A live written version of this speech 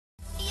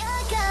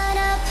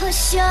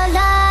push your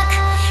luck.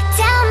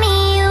 Tell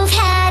me you've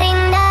had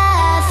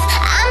enough.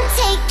 I'm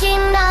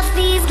taking off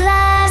these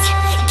gloves.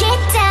 Get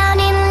down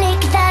and lick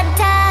the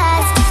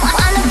dust.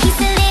 Want a piece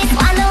of this,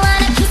 want a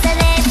piece of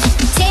this.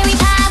 Cherry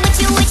pie,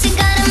 what you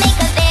gonna make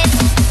of this?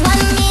 1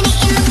 minute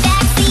in the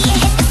backseat,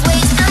 hit the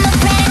switch. I'm a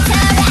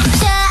predator,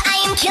 rapture, I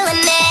am killing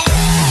it.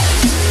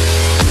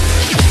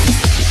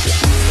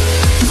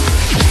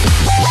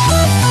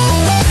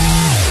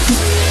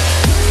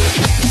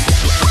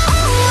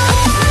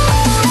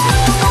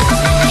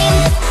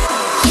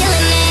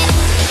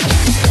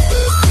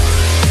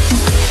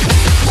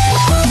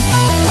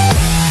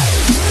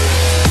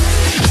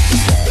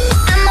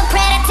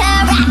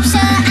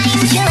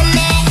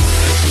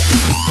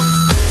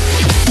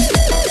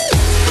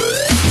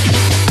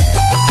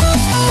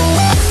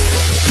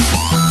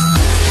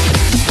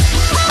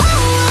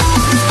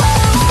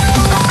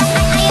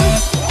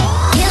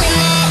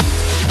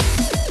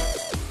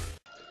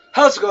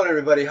 How's it going,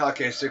 everybody?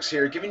 Hawk86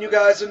 here, giving you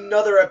guys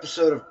another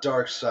episode of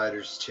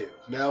Darksiders 2.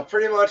 Now,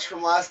 pretty much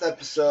from last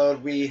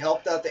episode, we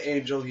helped out the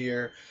angel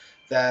here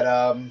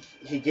that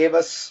he gave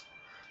us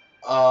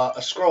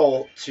a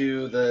scroll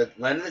to the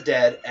land of the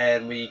dead,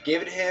 and we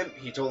gave it to him.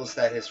 He told us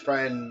that his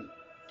friend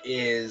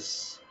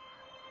is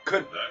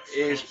probably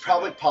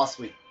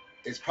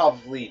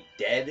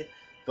dead,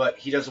 but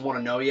he doesn't want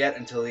to know yet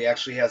until he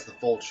actually has the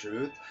full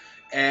truth.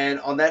 And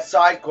on that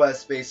side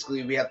quest,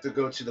 basically, we have to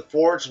go to the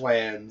Forge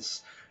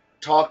Lands,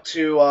 talk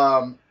to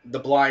the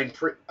blind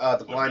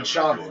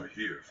shaman.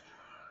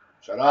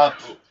 Shut up.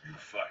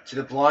 To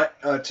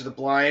the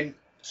blind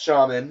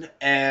shaman,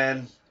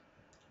 and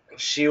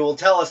she will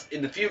tell us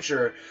in the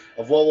future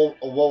of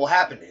what will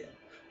happen to him.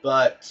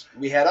 But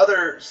we had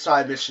other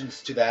side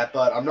missions to that,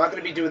 but I'm not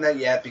going to be doing that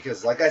yet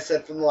because, like I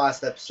said from the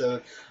last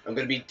episode, I'm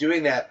going to be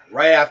doing that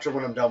right after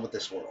when I'm done with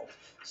this world.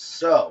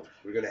 So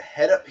we're going to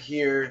head up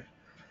here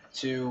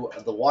to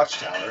the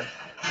watchtower.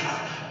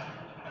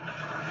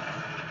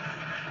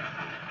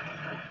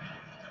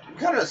 We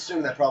kind of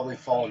assume that probably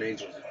fallen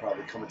angels would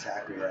probably come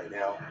attack me right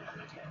now.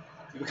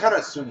 We kind of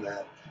assume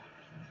that.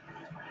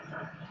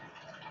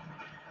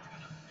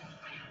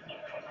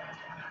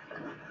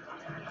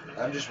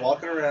 I'm just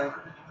walking around.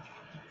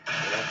 I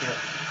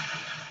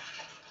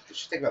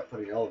should think about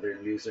putting elevator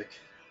music.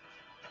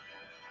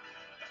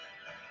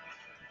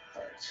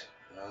 Alright.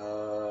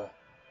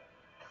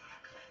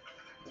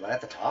 Am I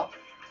at the top?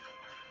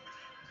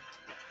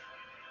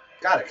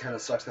 God, it kind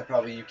of sucks that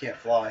probably you can't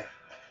fly.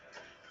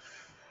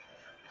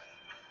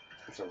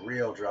 It's a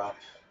real drop.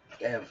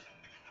 Damn.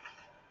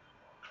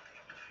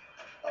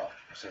 Oh,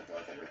 I said that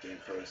I think my game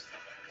froze.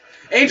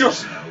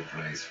 Angels! No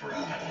place for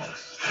all of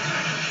us.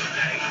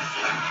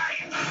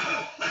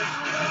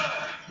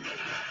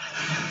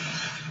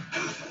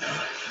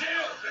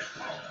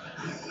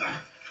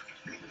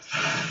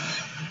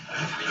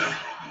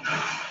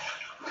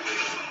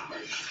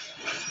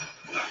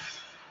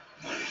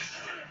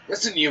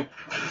 Listen, you.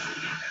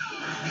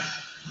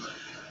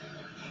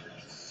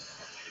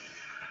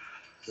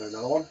 Is there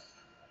another one?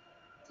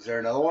 Is there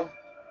another one?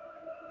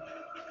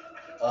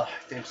 I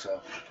think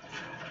so.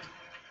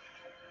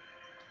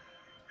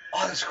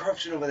 Oh, there's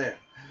corruption over there.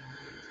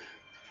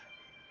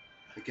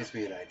 It gives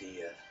me an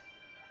idea. It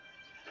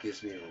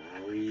gives me a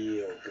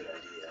real good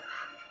idea.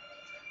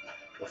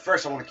 But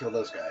first I want to kill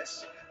those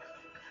guys.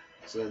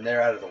 So then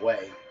they're out of the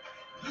way.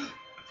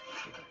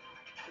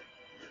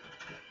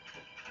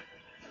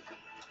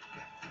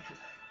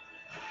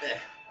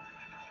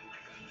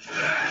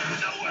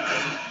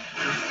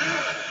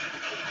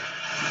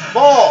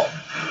 Fall!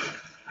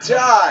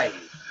 Die!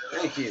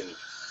 Thank you.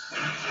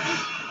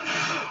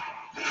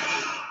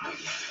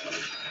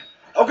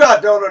 Oh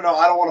god, no,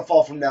 I don't want to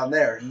fall from down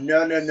there.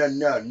 No. No,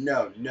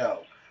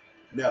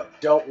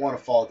 don't want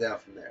to fall down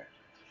from there.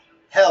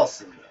 Hell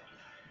no.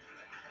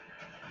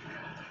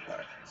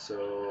 Alright,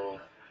 so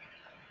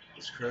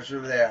this corruption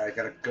over there, I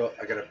gotta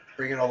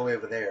bring it all the way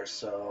over there,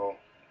 so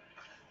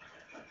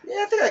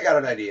yeah, I think I got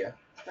an idea.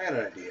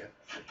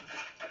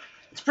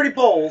 It's pretty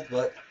bold,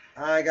 but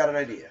I got an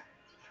idea.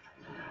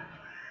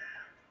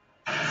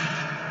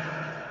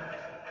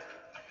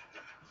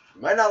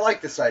 You might not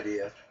like this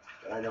idea,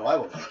 but I know I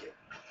will like it.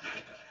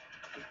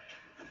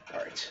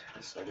 Alright,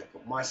 so I'm going to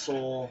put my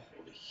soul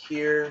over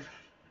here.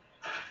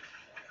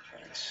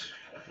 Alright,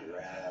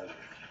 grab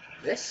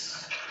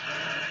this.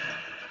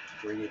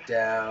 Bring it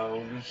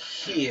down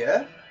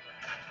here.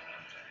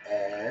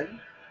 And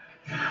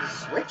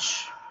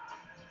switch.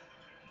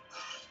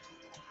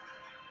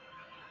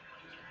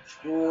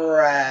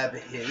 Grab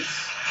his.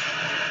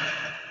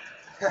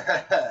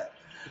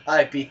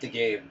 I beat the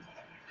game.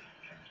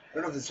 I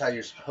don't know if this is how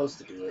you're supposed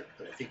to do it,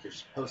 but I think you're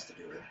supposed to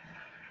do it.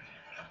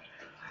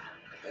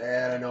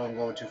 And I know I'm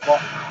going too far.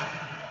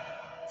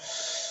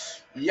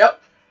 Yep.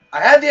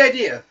 I had the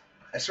idea.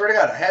 I swear to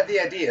God, I had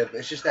the idea, but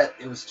it's just that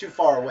it was too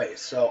far away,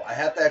 so I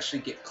have to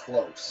actually get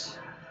close.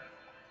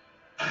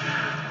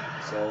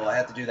 So I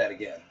have to do that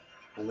again.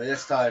 Only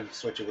this time,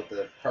 switch it with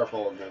the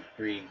purple and the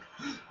green.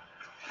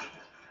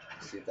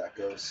 See if that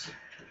goes.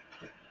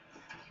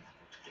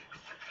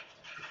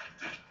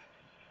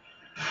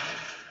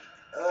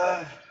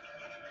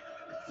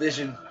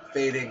 Vision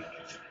fading.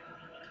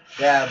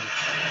 Grab.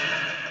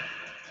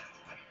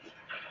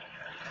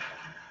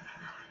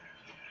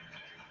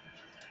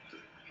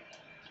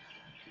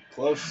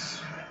 Close.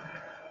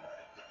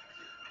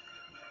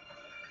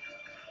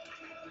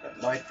 Got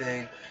my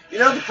thing. You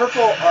know, the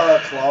purple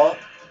claw,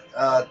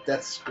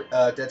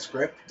 Death's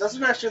Grip,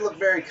 doesn't actually look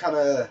very kind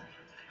of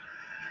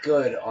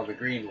good on the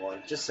green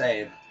one. Just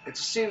saying. It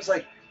just seems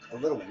like a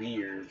little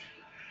weird.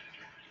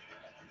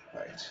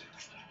 Right.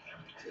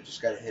 So I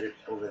just gotta hit it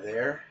over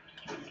there.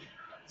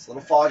 It's a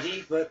little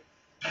foggy, but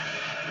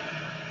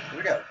here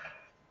we go.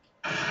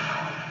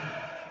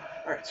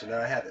 Alright, so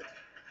now I have it.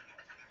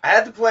 I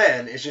had the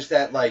plan, it's just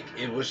that, like,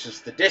 it was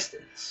just the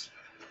distance.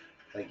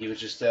 Like, he was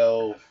just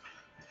so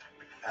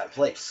out of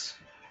place.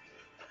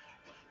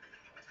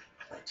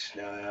 Right,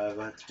 now all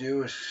I have to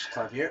do is just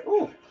climb here.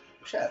 Ooh,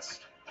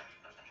 chest.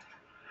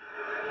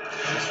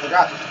 Just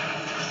forgot.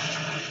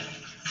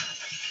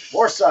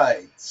 More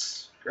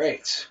sides.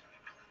 Great.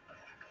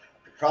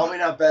 Probably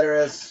not better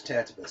as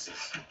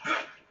Tantabuses.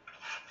 Alright,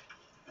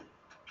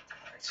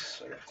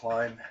 so I gotta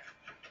climb.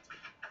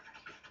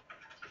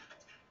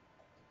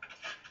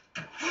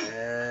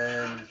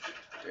 And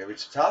did I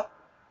reach the top?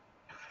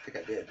 I think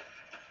I did.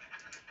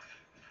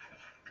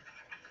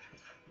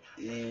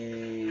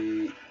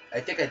 I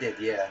think I did,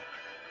 yeah.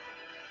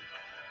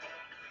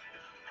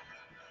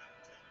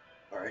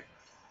 Alright.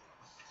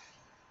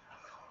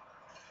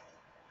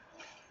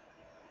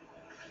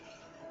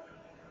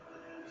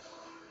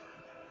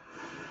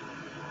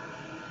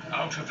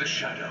 Out of the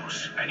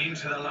shadows and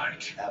into the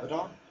light.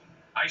 Abaddon?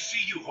 I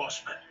see you,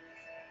 horseman.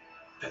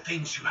 The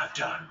things you have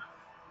done.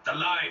 The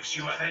lives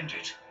you have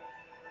ended.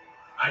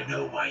 I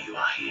know why you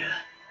are here.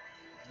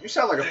 You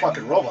sound like a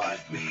fucking robot.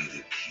 Give me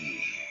the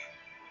key.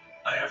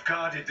 I have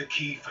guarded the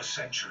key for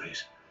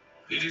centuries.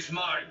 It is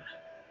mine,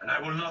 and I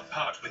will not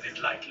part with it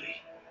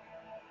lightly.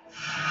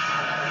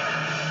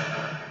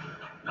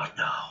 Not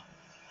now.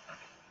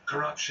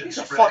 Corruption He's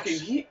a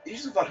spreads.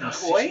 he's a fucking In our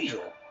cool city,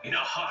 angel. In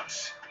our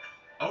hearts.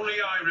 Only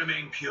I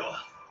remain pure.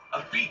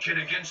 A beacon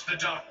against the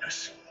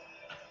darkness.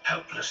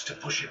 Helpless to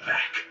push it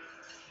back.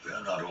 We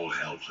are not all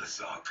helpless,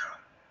 Arkham.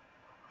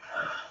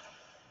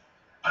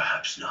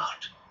 Perhaps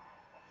not.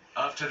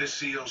 After the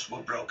seals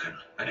were broken,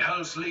 and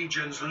Hell's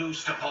legions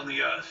loosed upon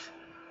the earth,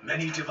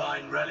 many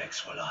divine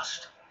relics were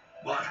lost.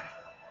 One,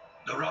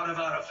 the Rod of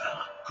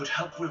Arafel, could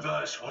help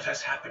reverse what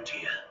has happened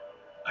here.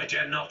 I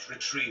dare not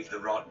retrieve the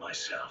rod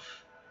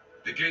myself.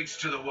 The gates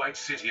to the White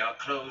City are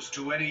closed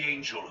to any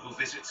angel who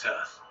visits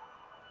Earth.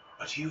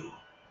 But you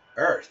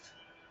Earth.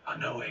 are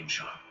no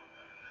angel.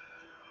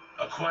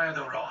 Acquire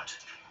the rod,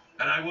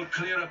 and I will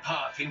clear a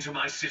path into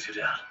my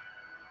citadel.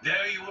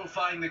 There you will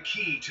find the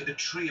key to the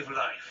Tree of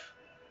Life.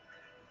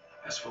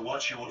 As for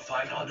what you will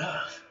find on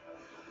Earth,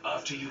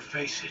 after you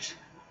face it,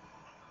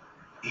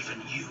 even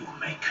you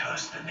may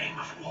curse the name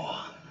of war.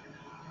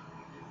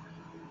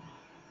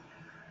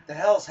 The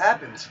hell's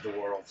happened to the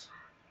world?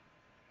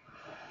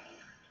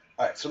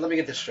 Alright, so let me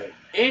get this straight.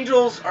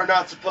 Angels are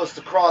not supposed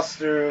to cross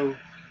through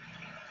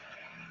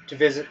to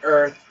visit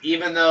Earth,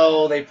 even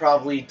though they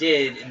probably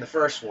did in the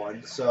first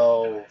one,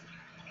 so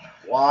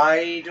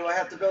why do I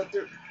have to go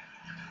through?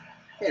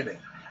 Wait a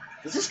minute.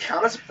 Does this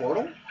count as a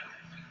portal?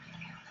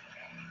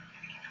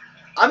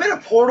 I'm in a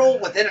portal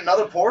within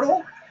another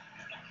portal?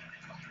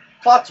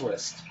 Plot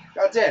twist.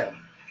 Goddamn.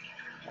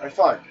 Alright,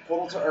 fine.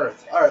 Portal to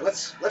Earth. Alright,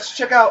 let's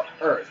check out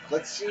Earth.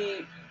 Let's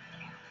see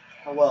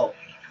how well.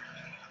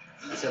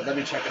 He said, let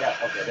me check it out.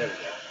 Okay, there we go.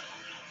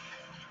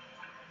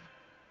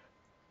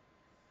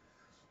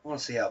 I want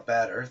to see how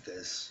bad Earth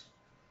is.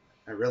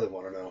 I really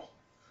want to know.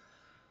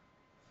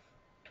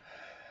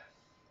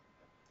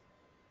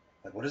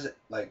 Like, what is it?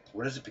 Like,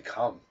 what does it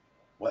become?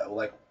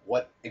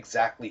 What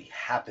exactly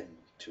happened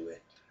to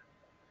it?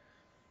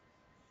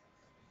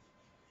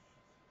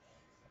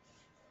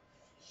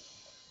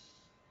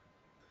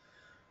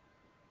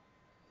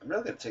 I'm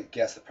really gonna take a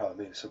guess that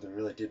probably maybe something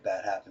really did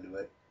bad happen to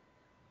it.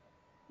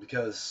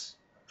 Because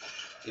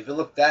if it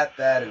looked that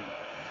bad, and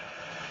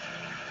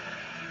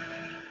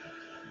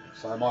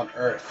so I'm on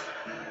Earth.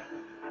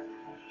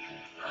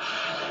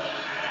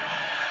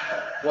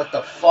 What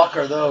the fuck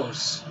are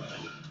those?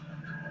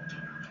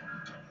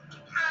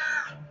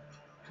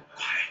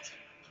 Quiet.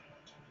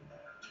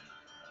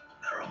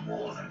 There are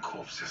more than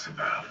corpses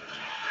about.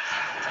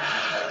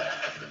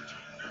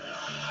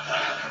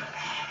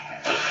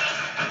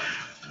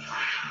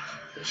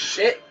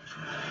 Shit.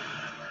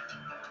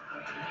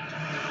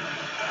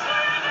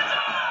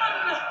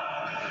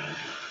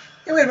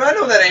 Hey, wait a minute, I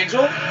know that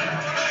angel.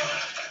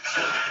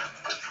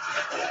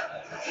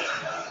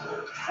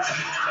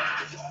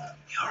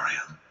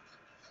 Uriel,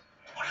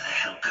 what are the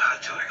hell God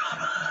doing on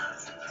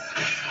Earth?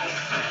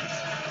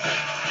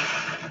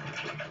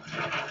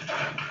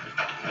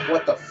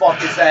 What the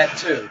fuck is that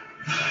too?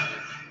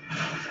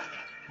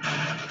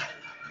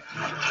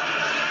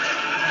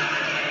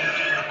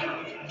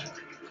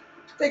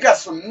 They got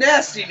some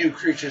nasty new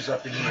creatures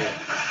up in here.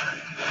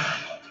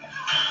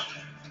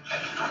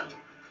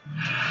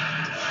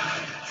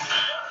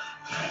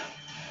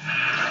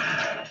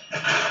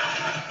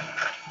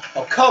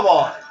 come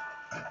on!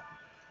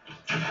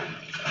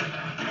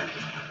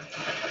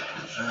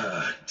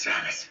 Oh,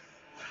 damn it.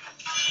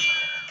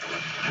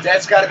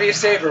 Dad's got to be a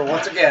saver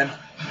once again.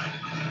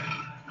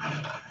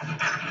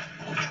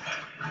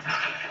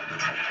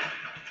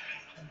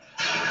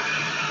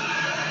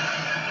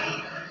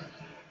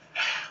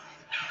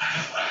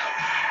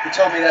 You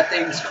told me that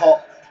thing's called...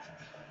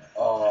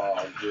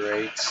 Oh,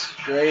 great.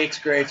 Great.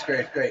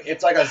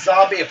 It's like a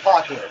zombie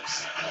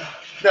apocalypse.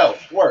 No,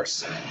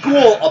 worse.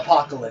 Ghoul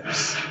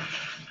apocalypse.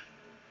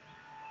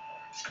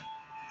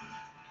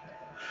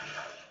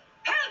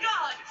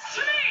 Hellgod,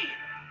 to me!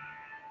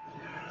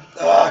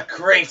 Ah,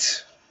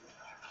 great.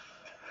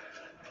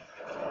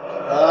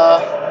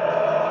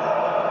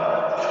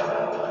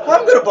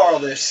 I'm gonna borrow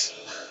this.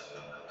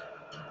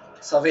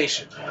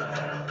 Salvation.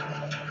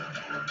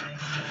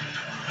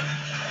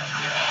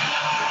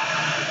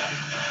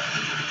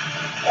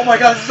 Oh my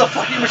god, this is a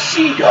fucking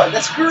machine gun!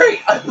 That's great!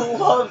 I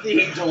love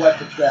the angel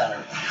weapons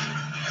now.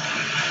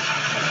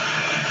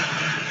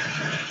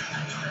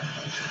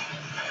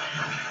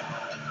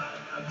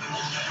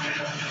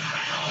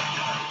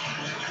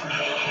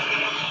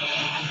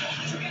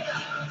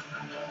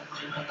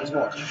 There's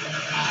more.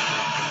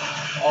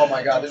 Oh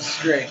my god, this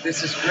is great.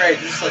 This is great.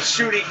 This is a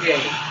shooting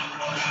game.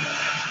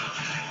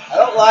 I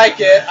don't like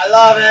it. I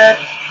love it.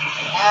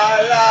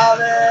 I love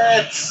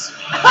it.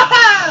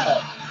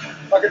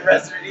 Fucking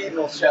Resident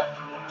Evil shit.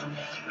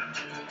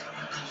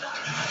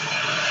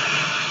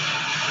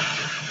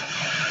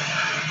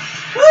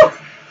 Woo!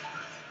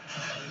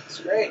 It's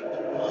great.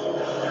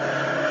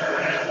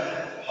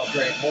 Oh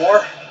great,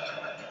 more?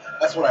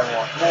 That's what I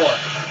want. More.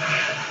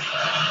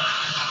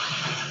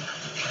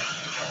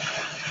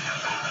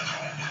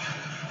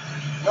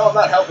 No, I'm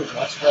not helping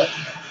much, but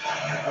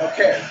I don't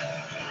care.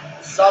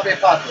 Zombie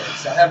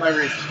apocalypse. I have my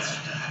reasons.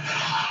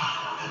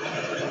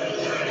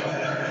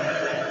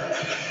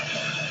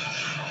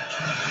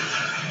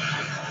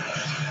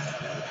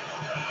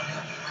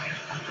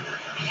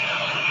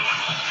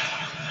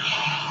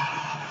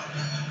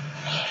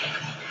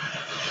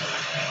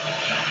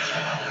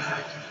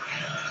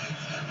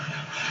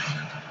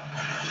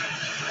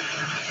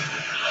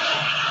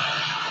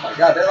 Oh my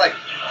god, they're like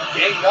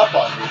ganging up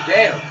on me.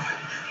 Damn.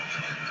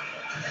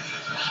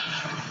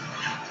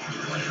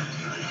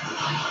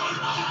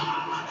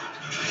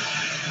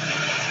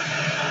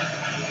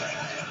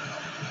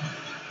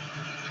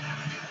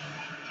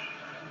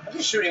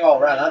 Shooting all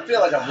around. I feel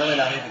like I'm really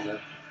not hitting them.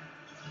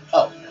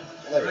 Oh,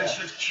 there we go. I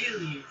should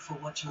kill you for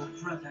what your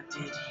brother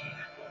did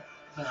here,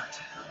 but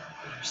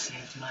you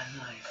saved my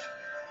life.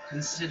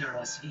 Consider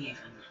us even.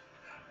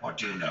 What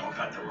do you know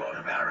about the Rod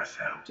of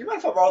Arafel? Do you mind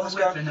if I borrow A this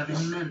weapon gun?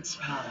 of immense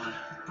power,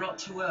 brought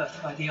to Earth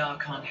by the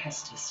Archon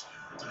Hestus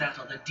to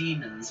battle the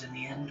demons in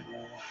the End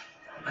War.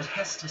 But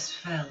Hestus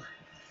fell,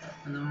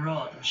 and the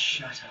rod was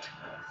shattered.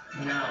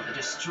 Now the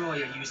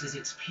Destroyer uses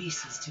its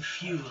pieces to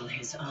fuel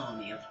his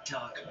army of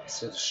darkness.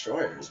 The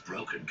Destroyer. What's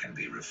broken can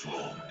be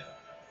reformed.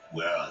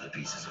 Where are the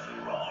pieces of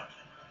the rod?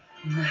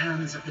 In the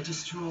hands of the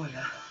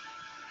Destroyer,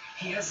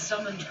 he has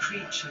summoned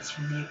creatures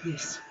from the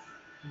abyss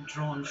and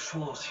drawn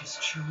forth his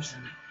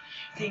chosen,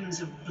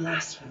 things of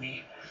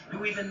blasphemy,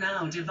 who even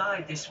now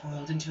divide this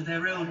world into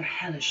their own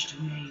hellish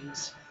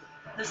domains.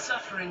 The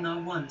Suffering are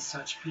one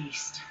such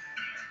beast.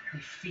 They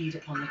feed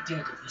upon the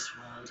dead of this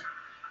world,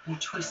 and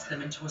twist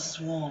them into a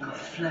swarm of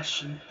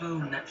flesh and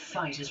bone that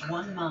fight as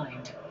one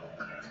mind.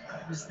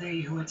 It was they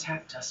who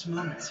attacked us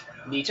moments ago.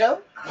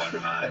 Nito? One Are they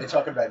mind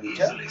talking about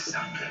Nito? easily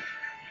sundered.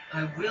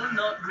 I will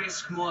not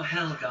risk more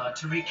Hellgard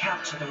to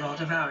recapture the Rod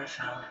of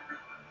Arafel.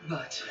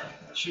 But,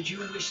 should you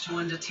wish to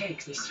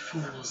undertake this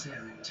fool's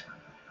errand,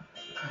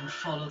 and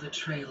follow the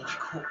trail of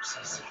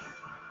corpses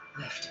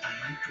left by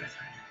my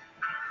brethren.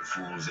 The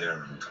fool's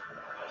errand.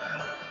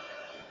 Well,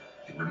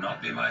 it would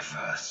not be my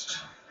first.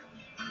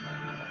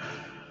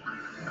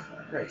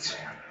 Great.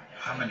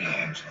 How many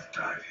angels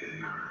died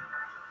here?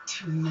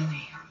 Too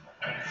many.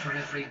 For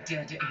every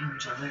dead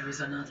angel there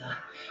is another,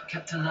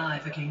 kept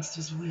alive against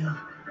his will.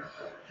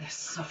 Their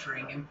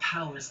suffering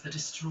empowers the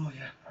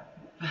Destroyer.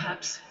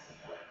 Perhaps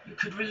you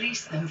could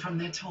release them from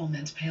their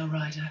torment, Pale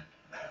Rider.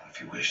 If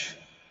you wish.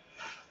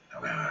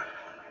 However,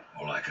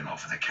 all I can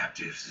offer the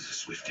captives is a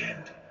swift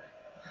end.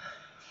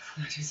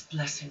 That is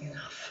blessing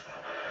enough.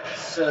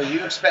 So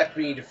you expect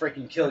me to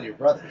freaking kill your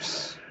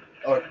brothers?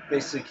 Or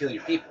basically kill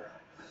your people?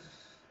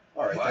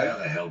 Alright Why then. are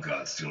the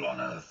Hellgods still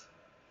on Earth?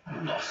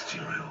 Lost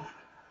Uriel,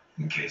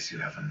 in case you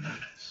haven't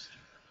noticed.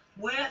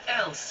 Where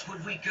else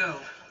would we go?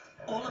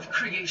 All of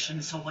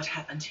creation saw what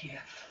happened here.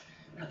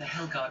 Now the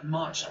Hellgod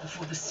marched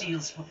before the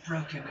seals were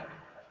broken.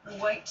 The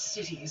White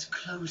City is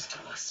closed to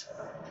us.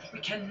 We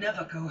can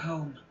never go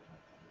home.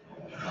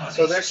 Are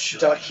So these they're children?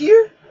 stuck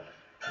here?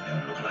 They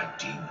don't look like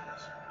demons.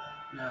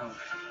 No,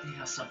 they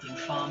are something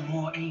far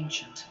more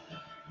ancient,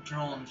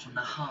 drawn from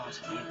the heart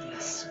of the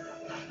Abyss.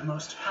 The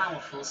most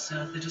powerful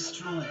serve the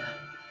Destroyer,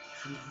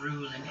 and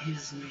rule in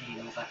his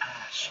name over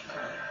ash and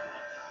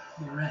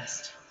blood. The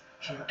rest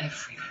kill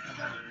everything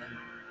around them.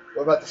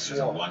 What about the It's a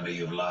swarm? wonder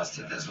you've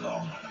lasted this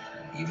long.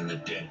 Even the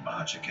dead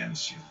march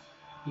against you.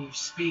 You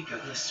speak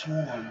of the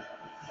swarm.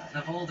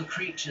 Of all the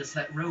creatures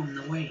that roam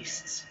the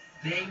wastes,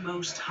 they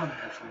most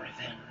hunger for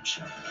revenge.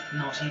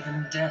 Not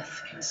even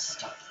death can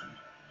stop them.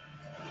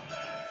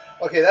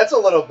 Okay, that's a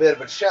little bit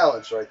of a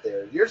challenge right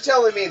there. You're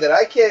telling me that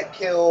I can't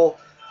kill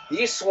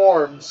these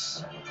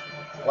swarms,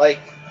 like,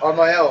 on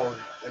my own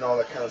and all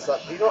that kind of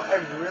stuff. You know, I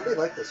really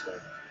like this guy.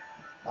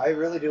 I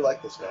really do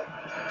like this guy.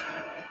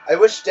 I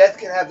wish Death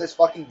can have this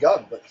fucking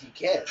gun, but he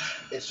can't.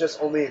 It's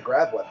just only a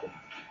grab weapon.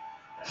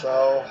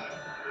 So,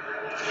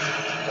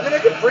 I mean, I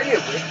could bring it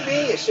with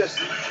me. It's just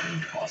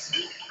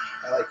awesome.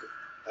 I like it.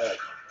 I like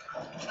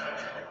it.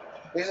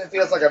 Makes it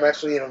feels like I'm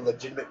actually in a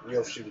legitimate,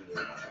 real shooting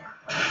game.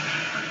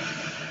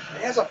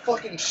 It has a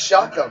fucking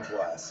shotgun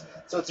blast.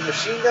 So it's a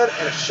machine gun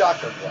and a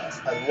shotgun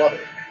blast. I love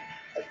it.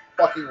 I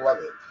fucking love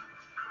it.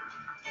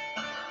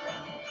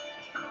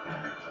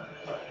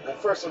 Well,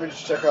 first let me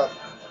just check out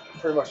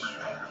pretty much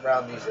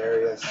around these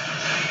areas.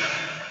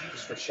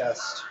 Just for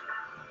chest.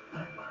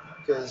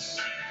 Because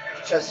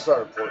chests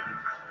are important.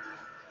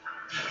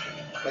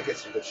 Might get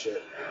some good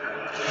shit.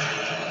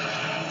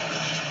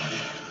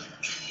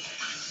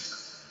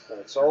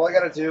 Alright, so all I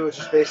gotta do is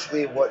just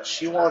basically what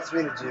she wants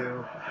me to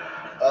do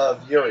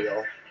of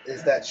Uriel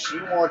is that she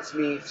wants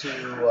me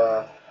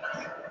to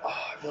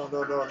no,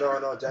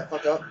 did I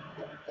fuck up?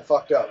 I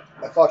fucked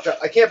up.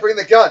 I can't bring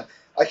the gun.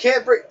 I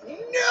can't bring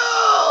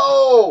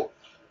No!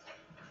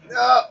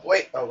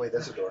 Wait, oh wait,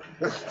 there's a door.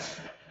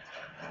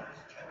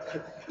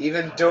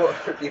 Even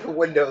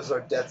windows are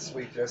Death's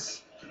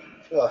weakness.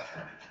 Ugh.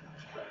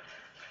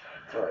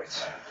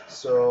 Alright,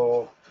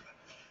 so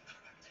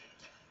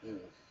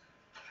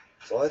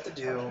all I have to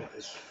do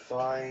is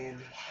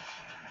find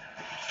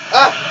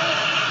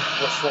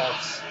more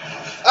swamps.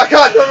 Ah,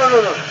 God,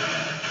 no.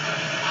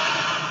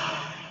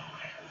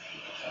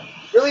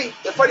 Really?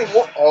 They're fighting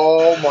more?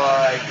 Oh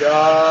my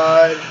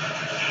God.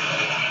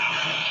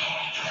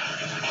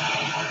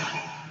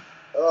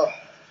 Oh.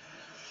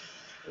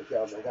 My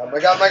God. No.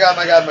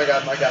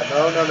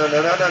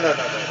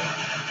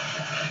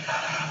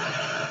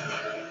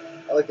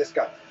 I like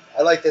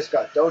this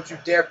gun. Don't you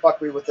dare fuck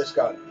me with this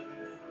gun.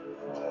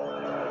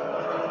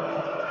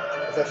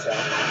 What's that sound?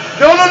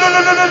 No.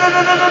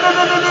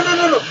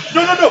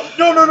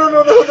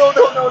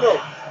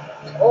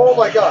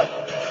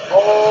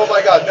 Oh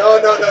my God. No.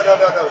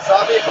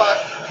 Zombie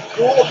apocalypse.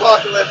 Ghoul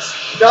apocalypse.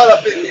 Not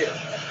up in here.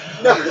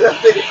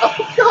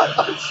 Oh God.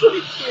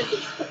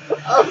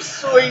 Oh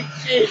sweet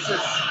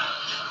Jesus.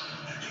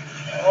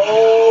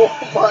 Oh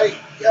my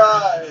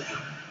God.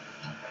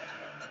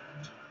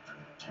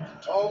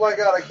 Oh my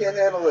God. I can't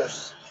handle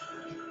this.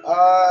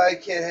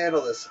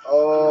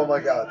 Oh my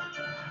God.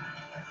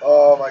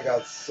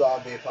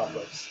 Zombie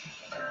apocalypse.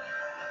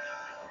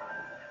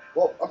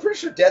 Well, I'm pretty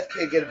sure Death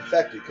can't get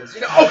infected because,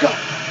 you know. Oh God!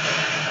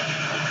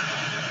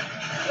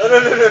 No.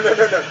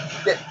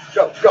 Yeah,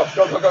 go.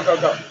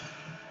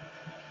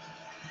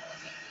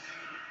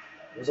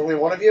 There's only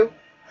one of you?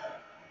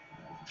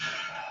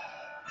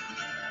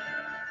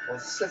 Well,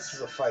 since this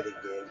is a fighting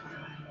game,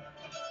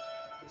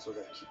 so we're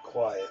gonna keep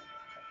quiet.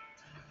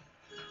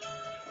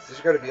 This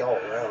is gonna be all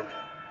around.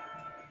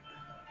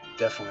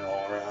 Definitely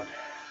all around.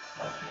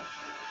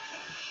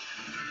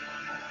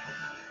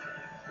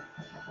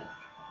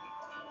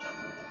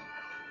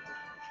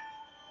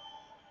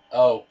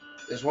 Oh,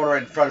 there's one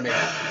right in front of me.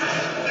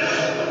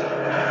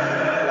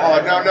 Oh,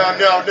 no.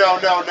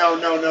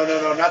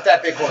 Not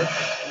that big one.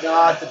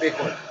 Not the big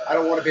one. I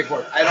don't want a big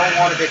one.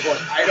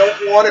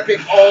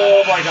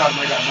 Oh my God.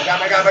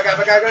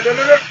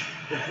 No.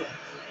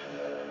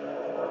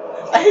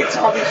 I hate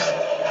zombies.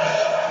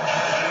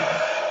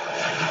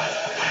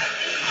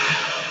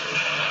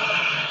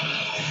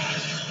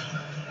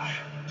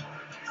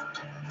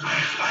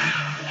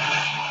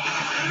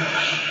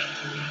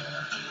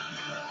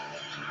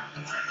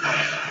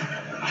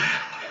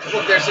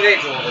 Look, there's an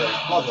angel over there.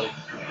 Lovely.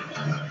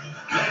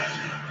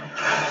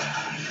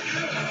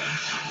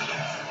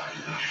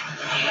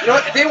 You know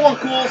what? If they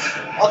want ghouls,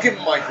 I'll give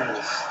them my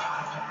ghouls.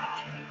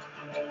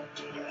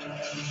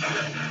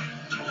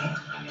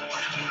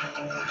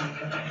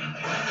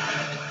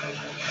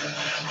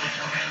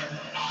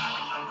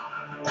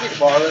 I need to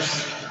borrow this.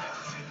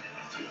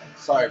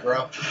 Sorry,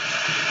 bro.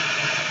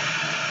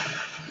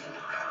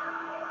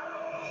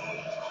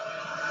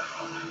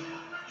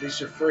 At least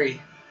you're free.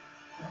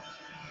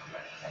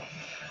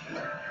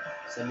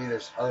 So that means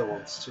there's other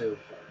ones too.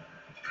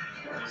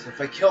 So if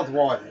I killed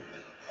one,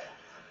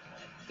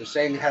 they're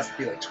saying it has to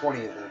be like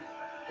 20 of them.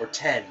 Or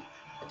 10.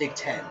 I think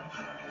 10.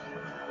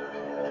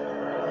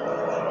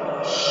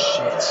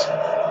 Shit.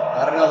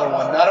 Not another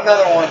one.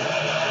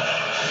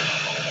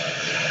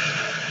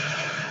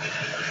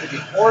 There'd be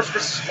hordes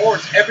versus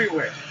hordes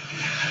everywhere.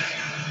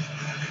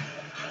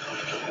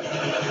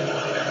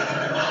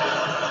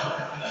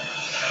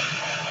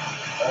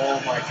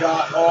 Oh my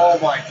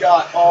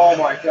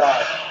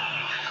God.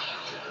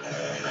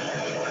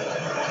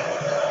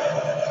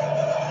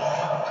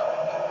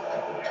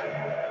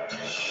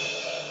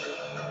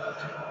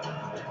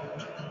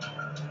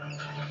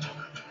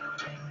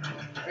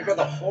 There go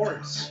the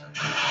hordes.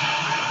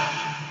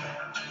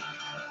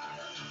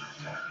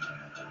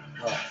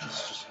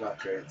 not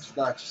great. It's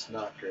not just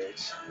not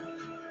great.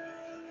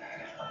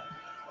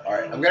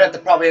 Alright, I'm gonna have to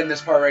probably end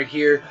this part right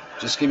here.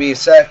 Just give me a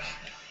sec.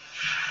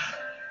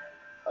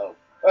 Oh.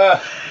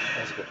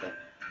 That's a good thing.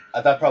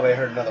 I thought probably I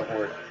heard another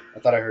horde. I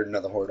thought I heard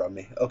another horde on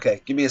me.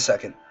 Okay, give me a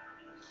second.